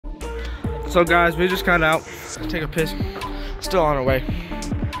So guys, we just got out, take a piss, still on our way,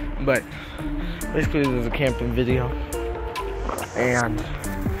 but basically this is a camping video, and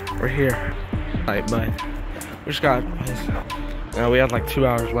we're here. Right, but we just got, we had like 2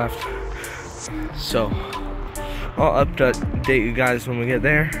 hours left, so I'll update you guys when we get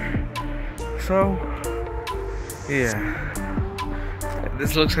there. So yeah,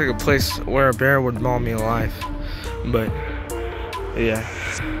 this looks like a place where a bear would maul me alive, but yeah.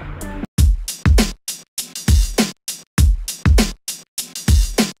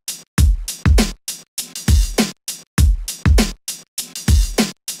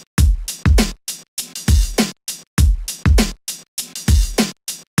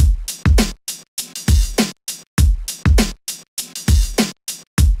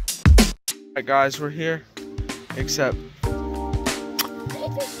 Alright guys, we're here, except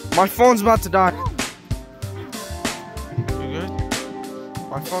my phone's about to die. You good?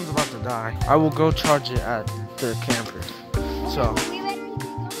 My phone's about to die. I will go charge it at the camper. So,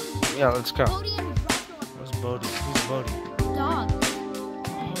 yeah, let's go. Where's Bodie? Who's Bodie? Dog. Oh,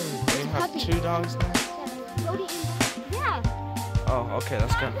 they have 2 dogs now? Yeah. Oh, okay,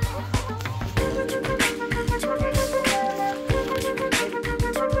 let's go.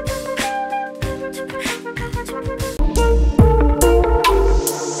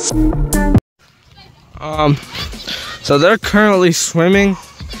 So they're currently swimming,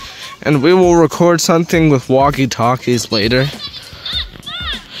 and we will record something with walkie-talkies later,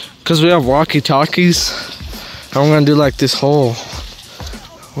 because we have walkie-talkies, and we're gonna do like this whole,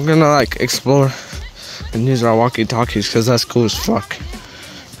 we're gonna like explore and use our walkie-talkies, because that's cool as fuck.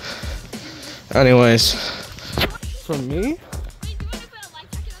 Anyways, for me,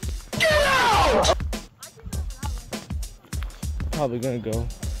 probably gonna go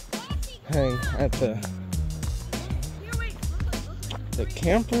hang at the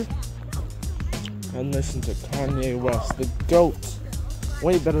camper and listen to Kanye West, the GOAT.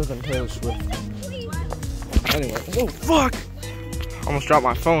 Way better than Taylor Swift. Anyway, oh fuck! Almost dropped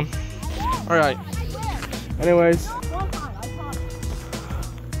my phone. Alright. Anyways. No,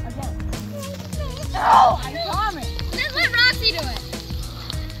 I promise. Just let Roxy do it.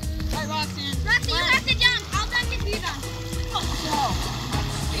 Let Roxy. Roxy, you have to jump. I'll dunk if you dunk. Oh, no.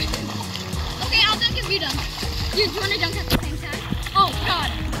 Okay, I'll dunk if you dunk. Do you want to dunk at the same time? Oh, God.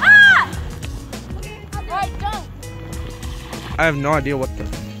 Ah! Okay, alright, dunk. I have no idea what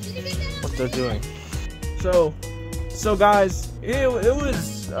they're doing. So guys, it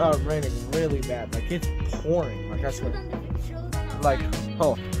was raining really bad. Like, it's pouring. Like, I swear. Like,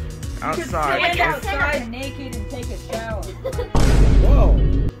 oh, outside. Stand outside naked and take a shower. Whoa.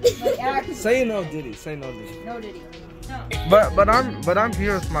 Like, Say no, Diddy. Say no, Diddy. no, Diddy. No. But I'm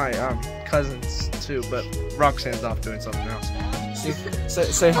here with my cousins too. But Roxanne's off doing something else.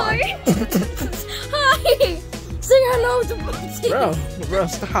 Say hi. Hi. Say hello to Roxy. Bro,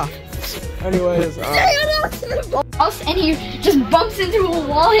 stop. Anyways, Say hello to the boss, and he just bumps into a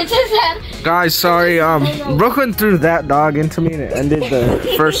wall, hits his head. guys, sorry. Brooklyn threw that dog into me and it ended the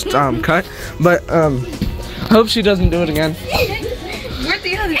first cut. But I hope she doesn't do it again. Where's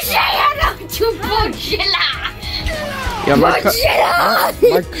the other? Say hello to Bojilla. Yeah, my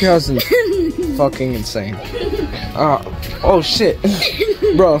cousin's fucking insane. Oh shit,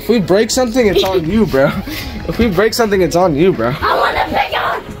 bro! If we break something, it's on you, bro. If we break something, it's on you, bro. I want to pick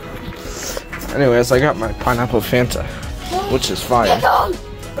on. Anyways, I got my pineapple Fanta, which is fire. Oh,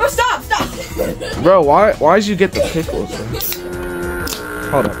 stop! Bro, why did you get the pickles, bro?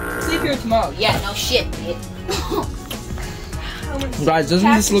 Hold up. Sleep here tomorrow. Yeah, no shit, mate. Guys,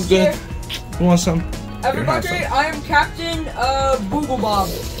 doesn't this look good? You want some? Everybody, I am Captain Boogle Bob.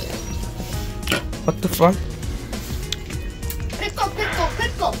 What the fuck? Pickle.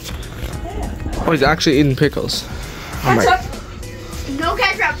 Oh, he's actually eating pickles. Oh my. No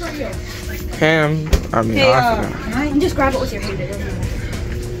ketchup for you. Ham. I mean, Hey, I forgot. Just grab it with your hand.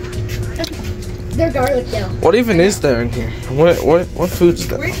 They're garlic though. What even is there in here? What food's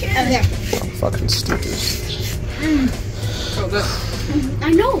there? Over there. I'm fucking stupid. So good.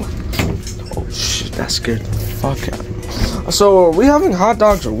 I know. Oh shit, that scared the fuck out of me. So are we having hot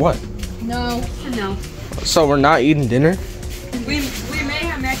dogs or what? No. So we're not eating dinner? We may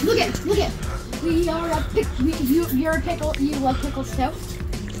have mac. Look at. We are a you're a pickle. You love pickles too.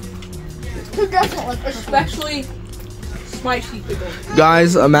 Who doesn't like pickles? Especially spicy pickles.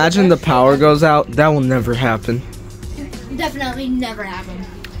 Guys, imagine the power goes out. That will never happen. Definitely never happen.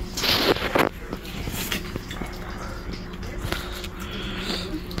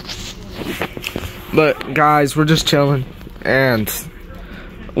 But guys, we're just chilling, and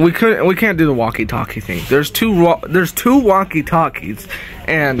we can't do the walkie-talkie thing. There's two walkie-talkies,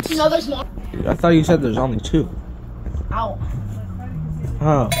 and No, there's more. Dude, I thought you said there's only 2. Ow.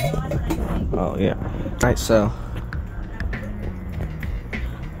 Oh. Oh, yeah. Alright, so.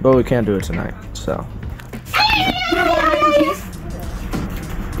 But we can't do it tonight, so.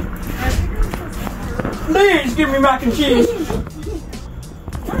 Please give me mac and cheese.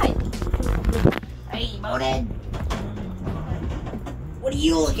 Hey, Moden. What are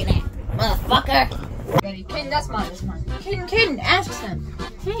you looking at, motherfucker? Caden, that's mine. Caden, ask them.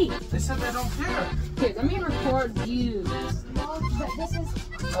 Hey. They said they don't care. Here, let me record you. Well, but this is.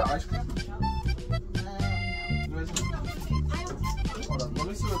 Ice cream? Hold on, let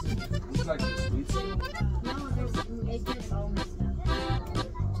me see what's in it. This is like the sweets. No, it's just all messed up.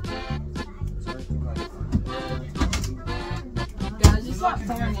 Guys, it's not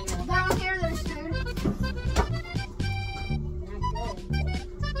corn in there. Down here, there's food.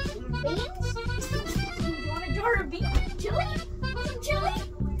 Beans? You want a jar of beans? Chili? Want some chili?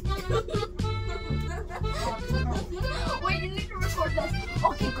 Wait, you need to record this.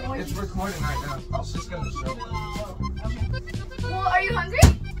 Okay, go on. It's recording right now. I was just gonna show you. Well, are you hungry?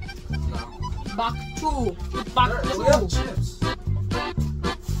 Bak 2. We have chips.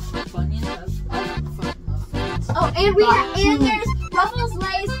 Funny enough. Oh, and there's Ruffles,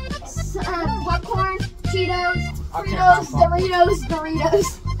 Lay's, popcorn, Cheetos, Fritos, Doritos.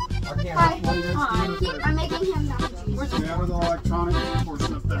 Hi. I'm making him mac and cheese. We have the electronic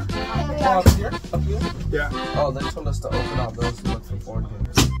portion up there. Oh, up here? Up here? Yeah. Oh, they told us to open all those and look for board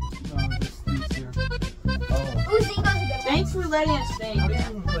games. Just these here. Oh. Ooh, Zingo's a good one. Thanks for letting us stay. How do you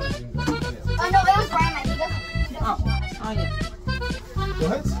even play Bingo? Oh, no, it was Brian. He doesn't Oh, yeah.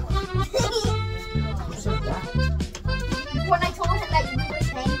 What? Who said that? When I told him that we were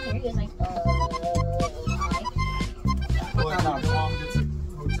staying here, he was like, hi. Well, if your mom gets a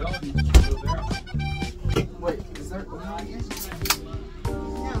hotel, you can go there. Wait, is there? No,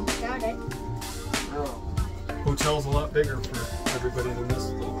 got it. Girl. Hotel's a lot bigger for everybody than this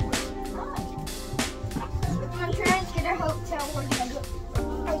little place. I'm trying to get a hotel. We're gonna go.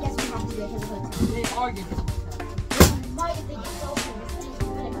 I guess we have to get his hotel. They are getting Why did they get so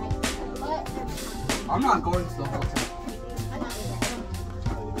But I'm not going to the hotel. I'm not doing that.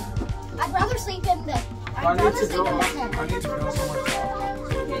 I'd rather sleep in the. I I'd need rather to sleep go. in the I need to go somewhere.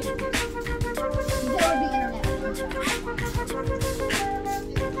 There would be internet.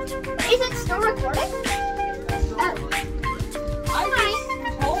 Is it still recording? I just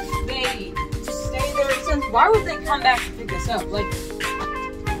hope they just stay there since why would they come back to pick us up? Like, it's,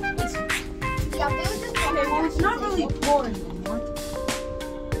 Yeah, they would just okay, well, it's not really boring anymore.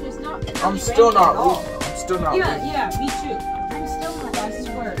 It's not. It's I'm really still raining not at all. leaving. I'm still not Yeah, leaving. yeah, me too. I'm still not. I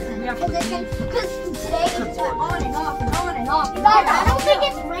swear. We have to Because leave. today it just went on and off and on and off. Guys, I don't think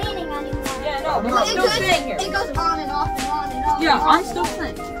it's raining anymore. Yeah, no, I'm we're not- still staying here. It goes on and off and on and off. Yeah, and I'm off. still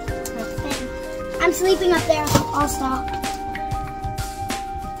staying. I'm sleeping up there. I'll stop.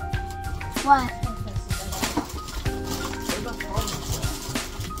 What?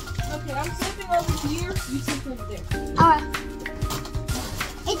 Okay, I'm sleeping over here. You sleep over there.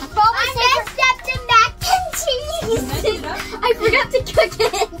 It's probably I stepped in mac and cheese. messed it up? I forgot to cook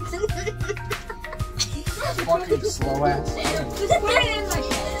it. Fucking slow ass. Just put it in like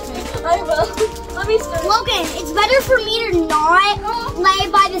that. I will. Let me start. Logan, it's better for me to not lay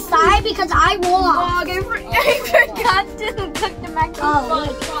by the side because I walk. I forgot to cook the mac and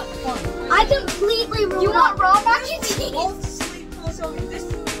cheese. Fun. I completely ruined. You want raw mac and cheese? Both sleep close over. This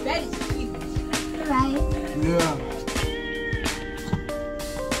bed is huge. Right. Yeah.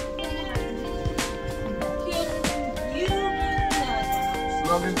 Can you do that?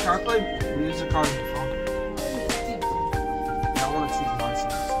 Logan, can I play music on your phone? I want to choose my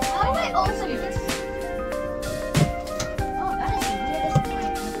songs. How do I open this? Oh, that is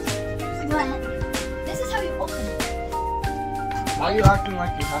what? This is how you open it. Why are you acting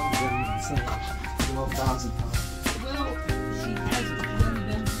like you haven't been in the same 12,000 times? Well, she hasn't. She's only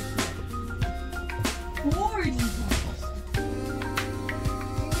been here 40 times.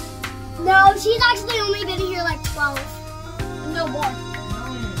 No, she's actually only been here like 12. No more.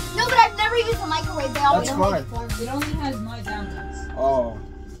 No, but I've never used the microwave. They always That's don't fine. make it for me. It only has my downloads. Oh.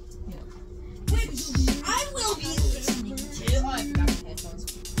 Which I will be listening to. Oh, I forgot my headphones.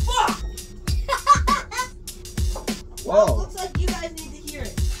 Fuck! Whoa. Looks like you guys need to hear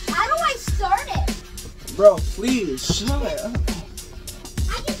it. How do I start it? Bro, please, shut it up.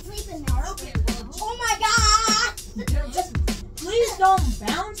 I can sleep in there. Okay, well, Oh my god! just please don't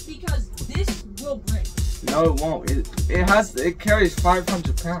bounce because this will break. No, it won't. It carries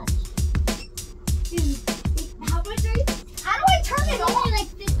 500 pounds. How much are you? How do I turn it on? Like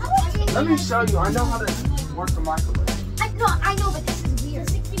this? Let me show you. I know how to work the microwave. I know, but this is weird.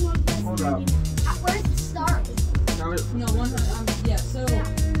 61 Hold Where's the start? No, 100. Yeah, so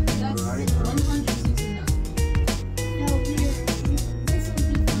that's 169. No, here. This would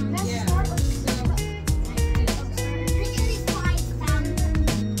be fun. That's Yeah. start with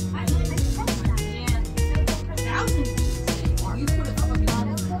So, you put a fucking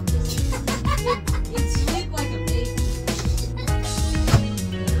it's sleep like a baby.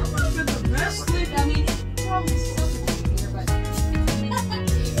 That would have been the best sleep. I mean, it probably suffocated here, but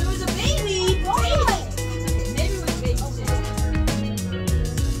it was a baby. Maybe it was a baby too.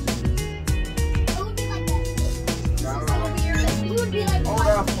 It would be like that. It would be like Hold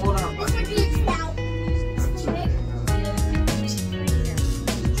up, hold up. This would be its snout. Okay?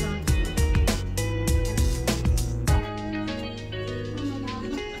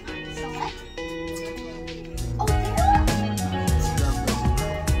 Select. Oh, there.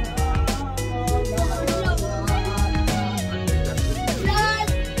 Done.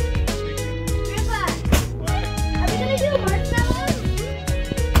 Grandpa, are we gonna do marshmallows?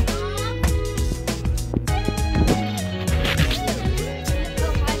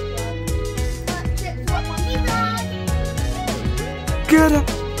 Get up.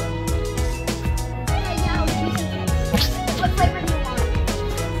 What flavor do you want?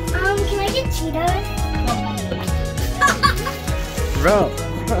 Can I get Cheetos? Bro.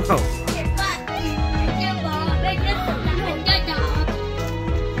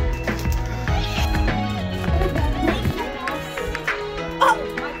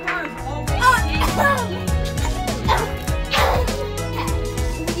 My car is always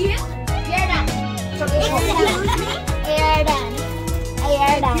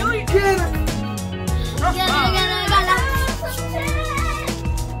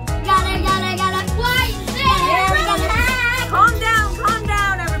Calm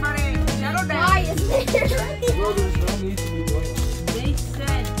down, everybody. Settle down. Bro, there's no need to be doing that. They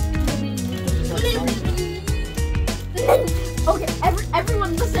said Okay,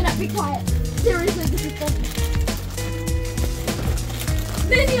 everyone listen up, be quiet. Seriously, this is funny.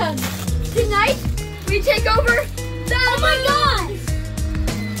 Minions, tonight we take over